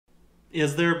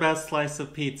Is there a best slice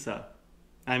of pizza?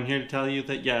 I'm here to tell you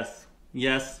that yes.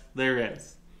 Yes, there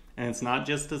is. And it's not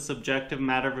just a subjective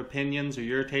matter of opinions or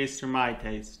your taste or my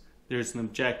taste. There's an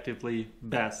objectively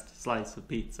best slice of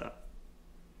pizza.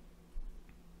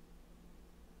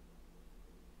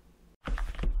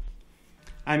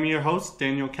 I'm your host,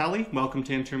 Daniel Kelly. Welcome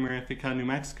to Intermarifica, New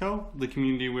Mexico, the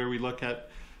community where we look at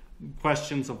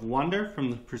questions of wonder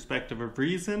from the perspective of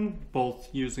reason, both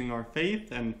using our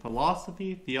faith and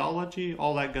philosophy, theology,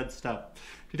 all that good stuff.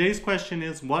 Today's question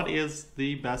is, what is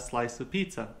the best slice of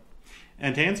pizza?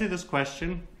 And to answer this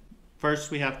question,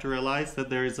 first we have to realize that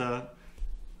there is a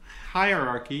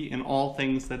hierarchy in all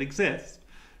things that exist.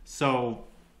 So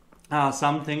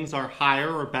some things are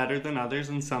higher or better than others,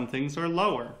 and some things are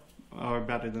lower or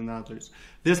better than others.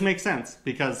 This makes sense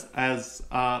because as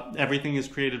everything is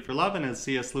created for love, and as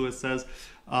C.S. Lewis says,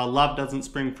 love doesn't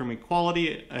spring from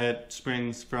equality, it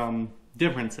springs from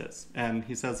differences. And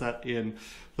he says that in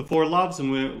the Four Loves,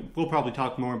 and we'll probably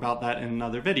talk more about that in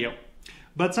another video.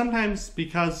 But sometimes,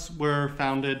 because we're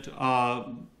founded,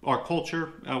 our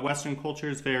culture, Western culture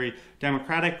is very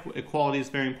democratic, equality is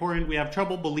very important, we have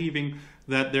trouble believing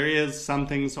that there is some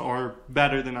things are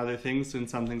better than other things and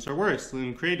some things are worse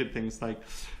than created things, like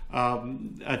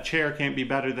a chair can't be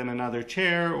better than another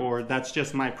chair, or that's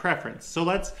just my preference. So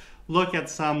let's look at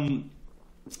some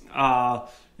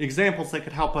examples that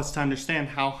could help us to understand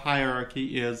how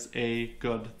hierarchy is a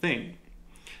good thing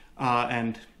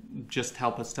and just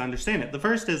help us to understand it. The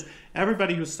first is,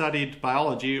 everybody who studied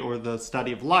biology or the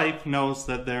study of life knows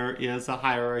that there is a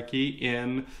hierarchy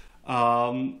in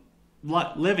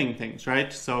living things,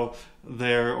 right? So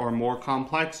there are more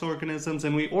complex organisms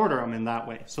and we order them in that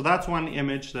way. So that's one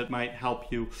image that might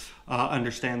help you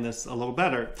understand this a little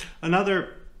better.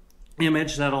 Another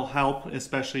image that'll help,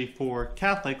 especially for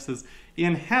Catholics, is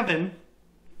in heaven,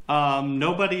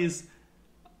 nobody's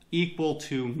equal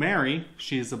to Mary.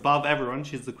 She's above everyone.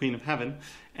 She's the Queen of Heaven.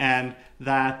 And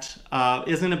that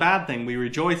isn't a bad thing. We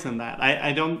rejoice in that.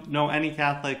 I don't know any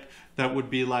Catholic that would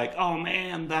be like, oh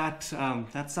man, that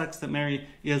sucks that Mary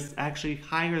is actually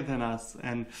higher than us.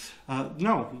 And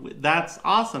no, that's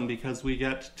awesome because we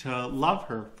get to love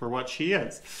her for what she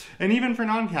is. And even for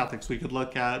non-Catholics, we could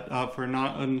look at, for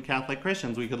non-Catholic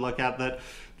Christians, we could look at that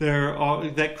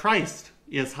that Christ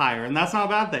is higher, and that's not a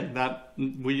bad thing, that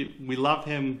we love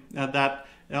him, that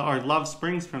our love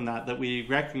springs from that we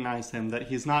recognize him, that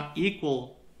he's not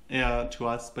equal to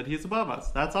us, but he's above us.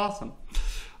 That's awesome.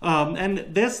 And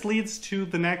this leads to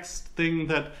the next thing,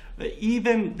 that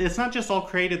even, it's not just all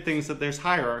created things that there's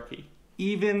hierarchy.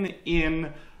 Even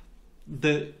in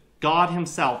the God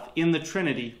himself, in the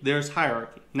Trinity, there's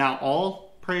hierarchy. Now,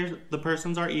 all the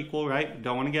persons are equal, right?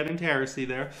 Don't want to get into heresy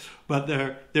there, but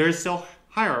there is still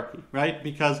hierarchy, right?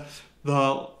 Because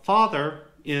the Father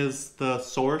is the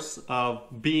source of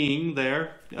being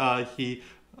there. He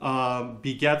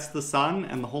begets the Son,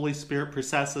 and the Holy Spirit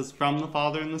processes from the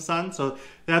Father and the Son. So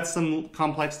that's some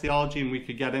complex theology, and we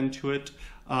could get into it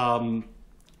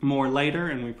more later,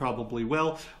 and we probably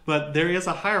will. But there is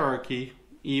a hierarchy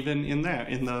even in there,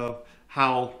 in the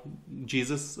how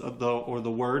Jesus or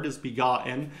the Word is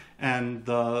begotten, and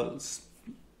the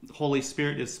Holy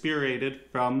Spirit is spirated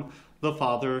from the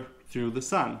Father through the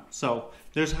Son. So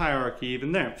there's hierarchy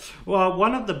even there. Well,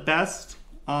 one of the best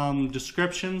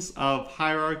descriptions of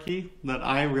hierarchy that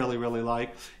I really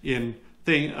like in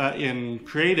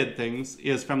created things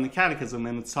is from the Catechism,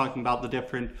 and it's talking about the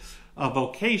different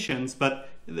vocations. But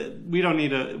we're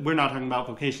not talking about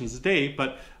vocations today,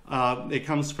 but it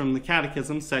comes from the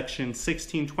Catechism, section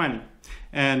 1620,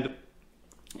 and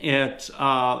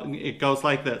it goes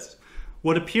like this: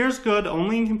 what appears good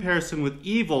only in comparison with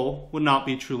evil would not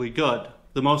be truly good.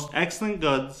 The most excellent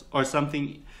goods are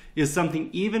something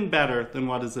even better than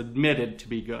what is admitted to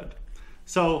be good.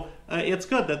 So it's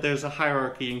good that there's a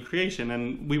hierarchy in creation,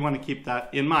 and we want to keep that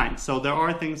in mind. So there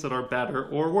are things that are better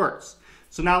or worse.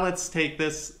 So now let's take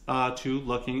this to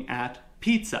looking at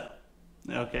pizza.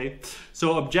 Okay,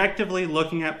 so objectively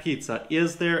looking at pizza,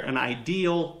 is there an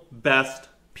ideal best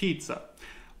pizza?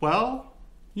 Well,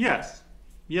 yes.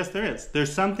 Yes, there is.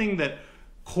 There's something that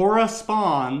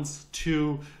corresponds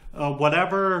to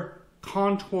whatever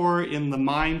contour in the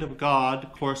mind of God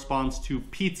corresponds to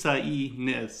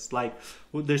pizza-y-ness. Like,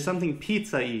 there's something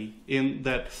pizza-y in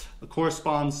that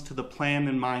corresponds to the plan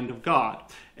and mind of God.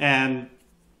 And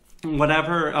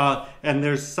whatever, and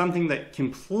there's something that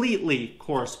completely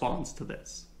corresponds to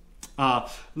this.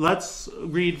 Let's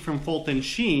read from Fulton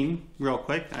Sheen real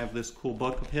quick. I have this cool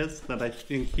book of his that I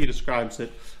think he describes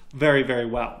it very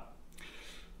well.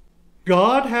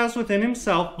 God has within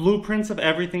himself blueprints of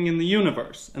everything in the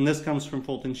universe. And this comes from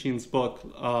Fulton Sheen's book,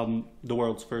 The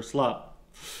World's First Love.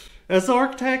 As the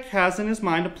architect has in his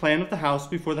mind a plan of the house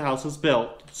before the house is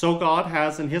built, so God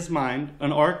has in his mind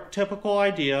an archetypical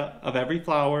idea of every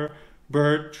flower,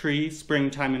 bird, tree,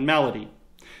 springtime, and melody.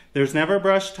 There's never a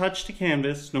brush touched to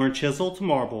canvas, nor a chisel to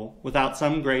marble, without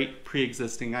some great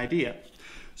pre-existing idea.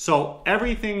 So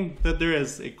everything that there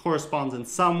is, it corresponds in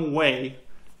some way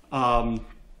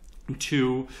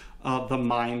to the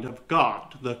mind of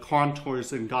God, the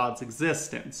contours in God's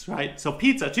existence, right? So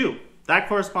pizza too, that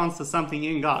corresponds to something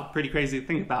in God. Pretty crazy to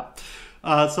think about.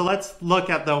 So let's look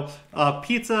at the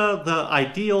pizza, the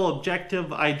ideal,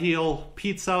 objective ideal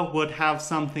pizza would have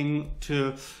something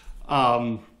to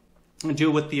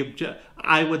do with the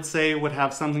I would say would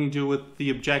have something to do with the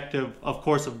objective, of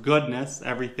course, of goodness.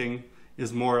 Everything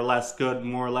is more or less good,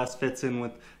 more or less fits in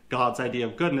with God's idea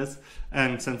of goodness.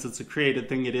 And since it's a created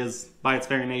thing, it is by its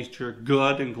very nature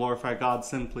good and glorify God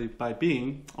simply by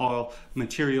being. All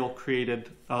material created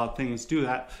things do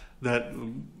that,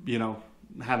 you know,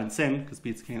 haven't sinned, because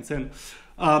pizza can't sin.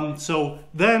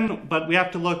 But we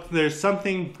have to look, there's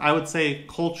something, I would say,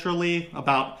 culturally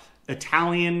about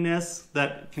Italianness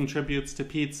that contributes to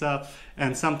pizza,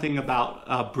 and something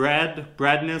about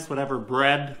breadness, whatever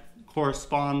bread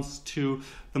corresponds to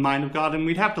the mind of God. And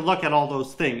we'd have to look at all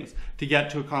those things to get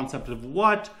to a concept of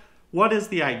what is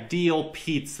the ideal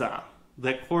pizza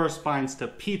that corresponds to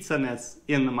pizza-ness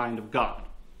in the mind of God.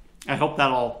 I hope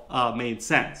that all made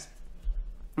sense.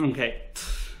 Okay,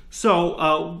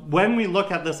 so when we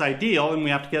look at this ideal, and we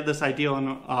have to get this ideal in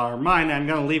our mind, I'm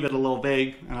going to leave it a little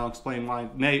vague, and I'll explain why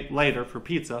later for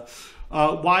pizza.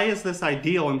 Why is this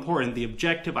ideal important, the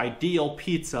objective ideal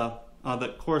pizza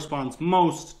that corresponds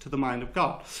most to the mind of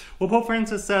God? Well, Pope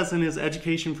Francis says in his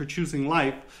Education for Choosing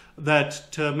Life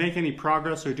that to make any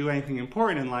progress or do anything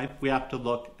important in life, we have to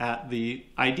look at the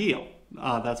ideal.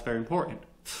 That's very important.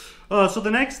 So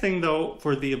the next thing, though,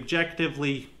 for the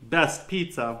objectively best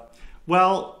pizza,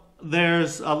 well,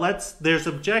 there's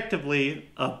objectively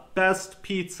a best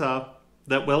pizza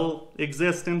that will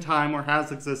exist in time or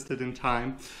has existed in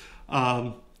time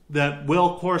that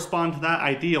will correspond to that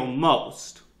ideal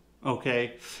most.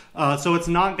 Okay, so it's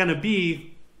not going to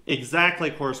be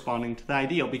exactly corresponding to the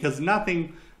ideal, because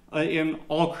nothing in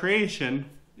all creation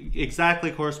exactly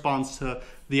corresponds to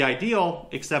the ideal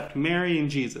except Mary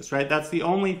and Jesus, right? That's the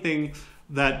only thing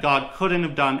that God couldn't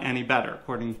have done any better,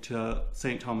 according to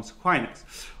St. Thomas Aquinas.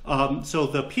 So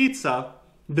the pizza,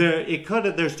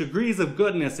 there's degrees of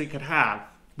goodness it could have,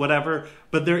 whatever,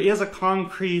 but there is a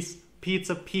concrete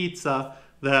pizza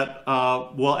that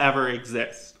will ever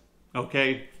exist,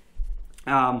 okay?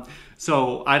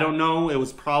 So I don't know, it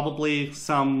was probably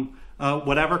some,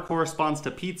 whatever corresponds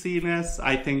to pizziness,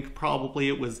 I think probably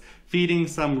it was feeding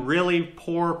some really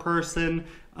poor person,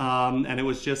 and it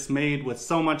was just made with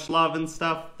so much love and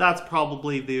stuff. That's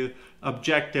probably the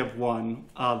objective one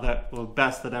that was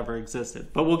best that ever existed.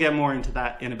 But we'll get more into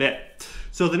that in a bit.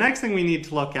 So the next thing we need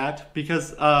to look at,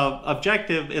 because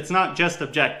objective, it's not just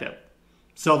objective.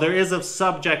 So there is a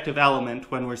subjective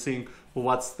element when we're seeing, well,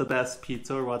 what's the best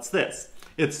pizza or what's this?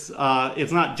 It's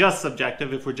not just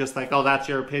subjective. If we're just like, oh, that's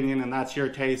your opinion and that's your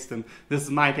taste and this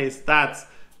is my taste, that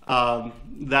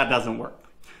doesn't work.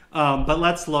 But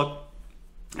let's look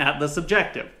at the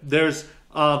subjective. There's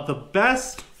the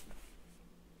best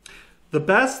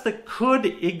that could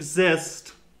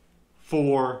exist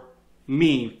for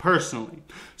me personally.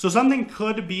 So something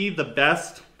could be the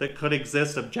best that could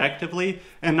exist objectively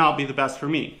and not be the best for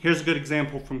me. Here's a good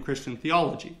example from Christian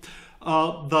theology.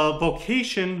 The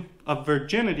vocation of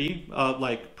virginity,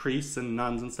 like priests and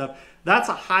nuns and stuff, that's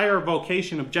a higher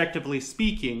vocation, objectively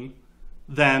speaking,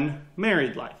 than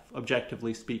married life,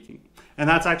 objectively speaking. And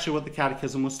that's actually what the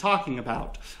Catechism was talking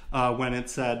about when it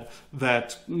said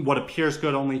that what appears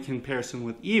good only in comparison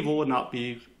with evil would not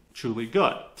be truly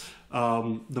good.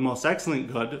 The most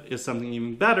excellent good is something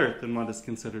even better than what is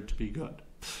considered to be good.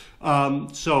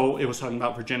 So it was talking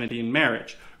about virginity in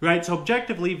marriage, right? So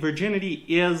objectively, virginity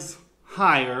is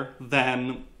higher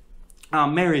than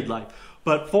married life.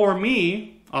 But for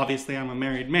me, obviously I'm a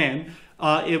married man,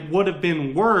 it would have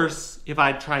been worse if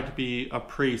I'd tried to be a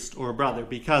priest or a brother,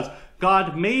 because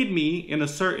God made me in a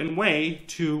certain way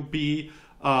to be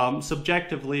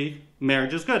subjectively,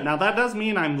 marriage is good. Now that does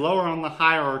mean I'm lower on the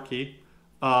hierarchy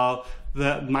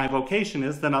that my vocation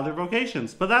is than other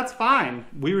vocations, but that's fine.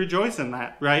 We rejoice in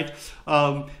that, right?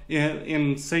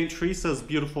 In St. Teresa's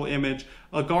beautiful image,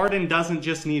 a garden doesn't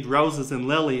just need roses and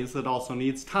lilies, it also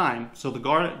needs time. So the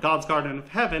God's garden of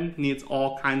heaven needs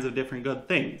all kinds of different good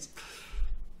things.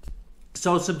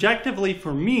 So subjectively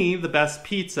for me, the best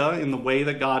pizza in the way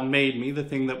that God made me,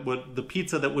 the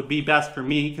pizza that would be best for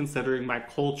me considering my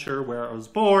culture, where I was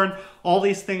born, all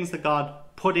these things that God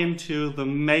put into the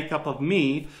makeup of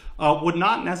me would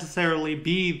not necessarily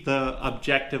be the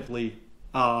objectively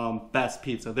best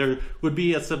pizza. There would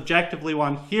be a subjectively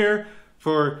one here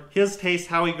for his taste,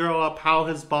 how he grew up, how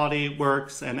his body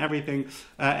works and everything,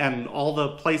 and all the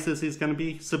places he's going to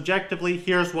be. Subjectively,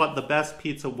 here's what the best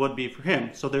pizza would be for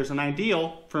him. So there's an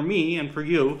ideal for me and for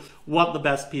you what the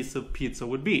best piece of pizza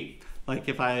would be. Like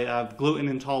if I have gluten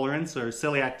intolerance or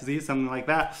celiac disease, something like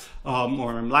that,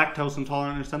 or I'm lactose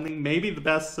intolerant or something, maybe the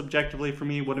best subjectively for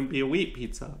me wouldn't be a wheat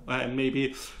pizza, and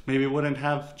maybe it wouldn't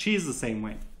have cheese the same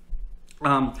way.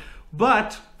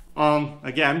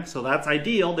 Again, so that's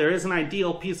ideal. There is an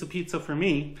ideal piece of pizza for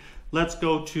me. Let's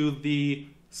go to the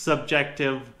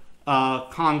subjective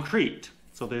concrete.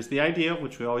 So there's the idea,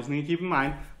 which we always need to keep in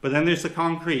mind, but then there's the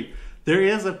concrete. There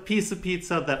is a piece of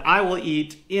pizza that I will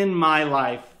eat in my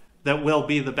life that will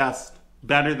be the best,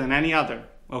 better than any other,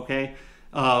 okay?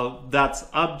 That's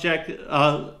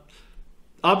objectively,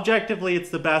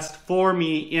 it's the best for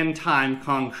me in time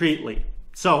concretely.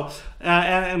 So,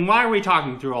 and why are we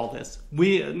talking through all this?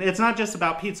 It's not just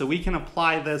about pizza. We can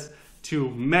apply this to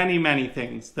many, many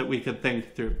things that we could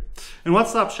think through. And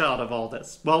what's the upshot of all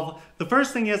this? Well, the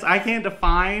first thing is I can't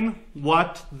define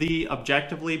what the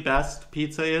objectively best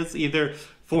pizza is, either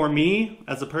for me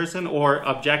as a person or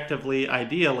objectively,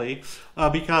 ideally,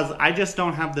 because I just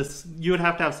don't have this. You would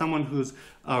have to have someone who's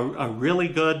a really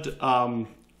good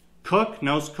cook,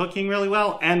 knows cooking really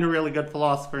well, and a really good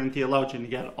philosopher and theologian to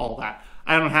get all that.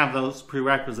 I don't have those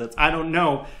prerequisites. I don't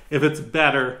know if it's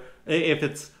better, if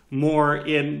it's more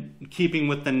in keeping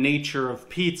with the nature of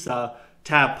pizza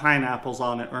to have pineapples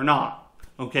on it or not.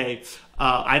 Okay,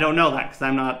 I don't know that because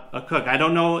I'm not a cook. I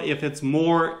don't know if it's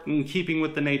more in keeping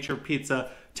with the nature of pizza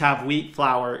to have wheat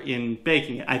flour in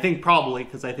baking it. I think probably,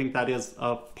 because I think that is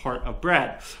a part of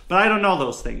bread. But I don't know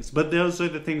those things. But those are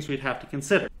the things we'd have to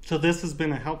consider. So this has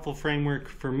been a helpful framework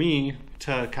for me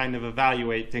to kind of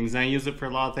evaluate things. And I use it for a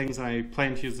lot of things, and I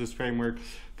plan to use this framework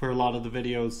for a lot of the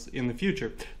videos in the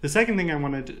future. The second thing I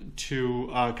wanted to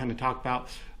kind of talk about,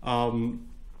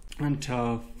 and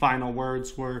to final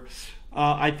words, were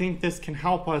I think this can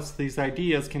help us, these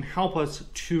ideas can help us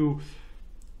to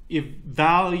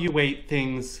evaluate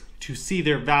things, to see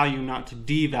their value, not to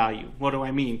devalue. What do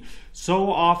I mean?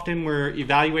 So often we're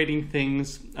evaluating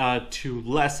things to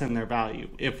lessen their value.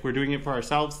 If we're doing it for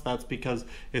ourselves, that's because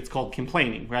it's called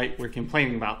complaining, right? We're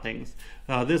complaining about things.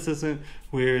 This isn't,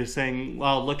 we're saying,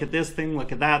 well, look at this thing,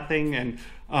 look at that thing, and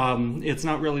it's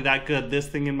not really that good. This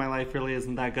thing in my life really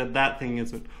isn't that good. That thing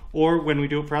isn't. Or when we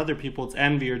do it for other people, it's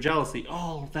envy or jealousy.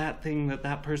 Oh, that thing that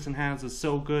that person has is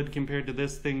so good compared to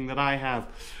this thing that I have.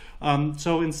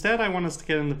 So instead, I want us to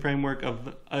get in the framework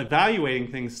of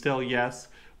evaluating things still, yes,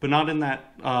 but not in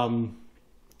that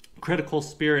critical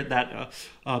spirit, that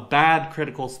bad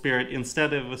critical spirit,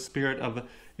 instead of a spirit of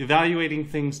evaluating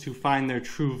things to find their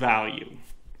true value.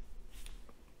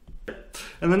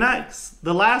 And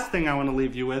the last thing I want to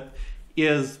leave you with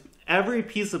is every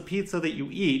piece of pizza that you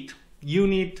eat, you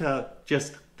need to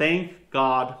just thank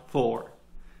God for,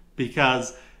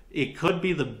 because it could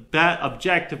be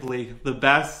objectively the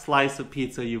best slice of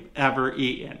pizza you've ever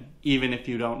eaten, even if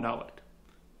you don't know it.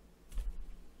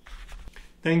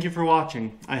 Thank you for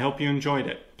watching. I hope you enjoyed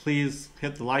it. Please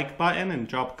hit the like button and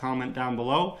drop a comment down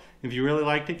below. If you really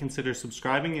liked it, consider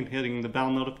subscribing and hitting the bell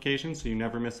notification so you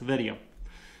never miss a video.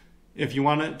 If you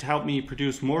want to help me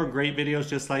produce more great videos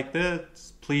just like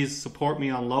this, please support me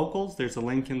on Locals. There's a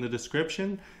link in the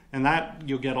description, and that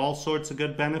you'll get all sorts of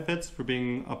good benefits for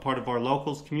being a part of our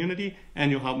Locals community, and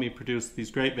you'll help me produce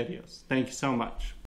these great videos. Thank you so much.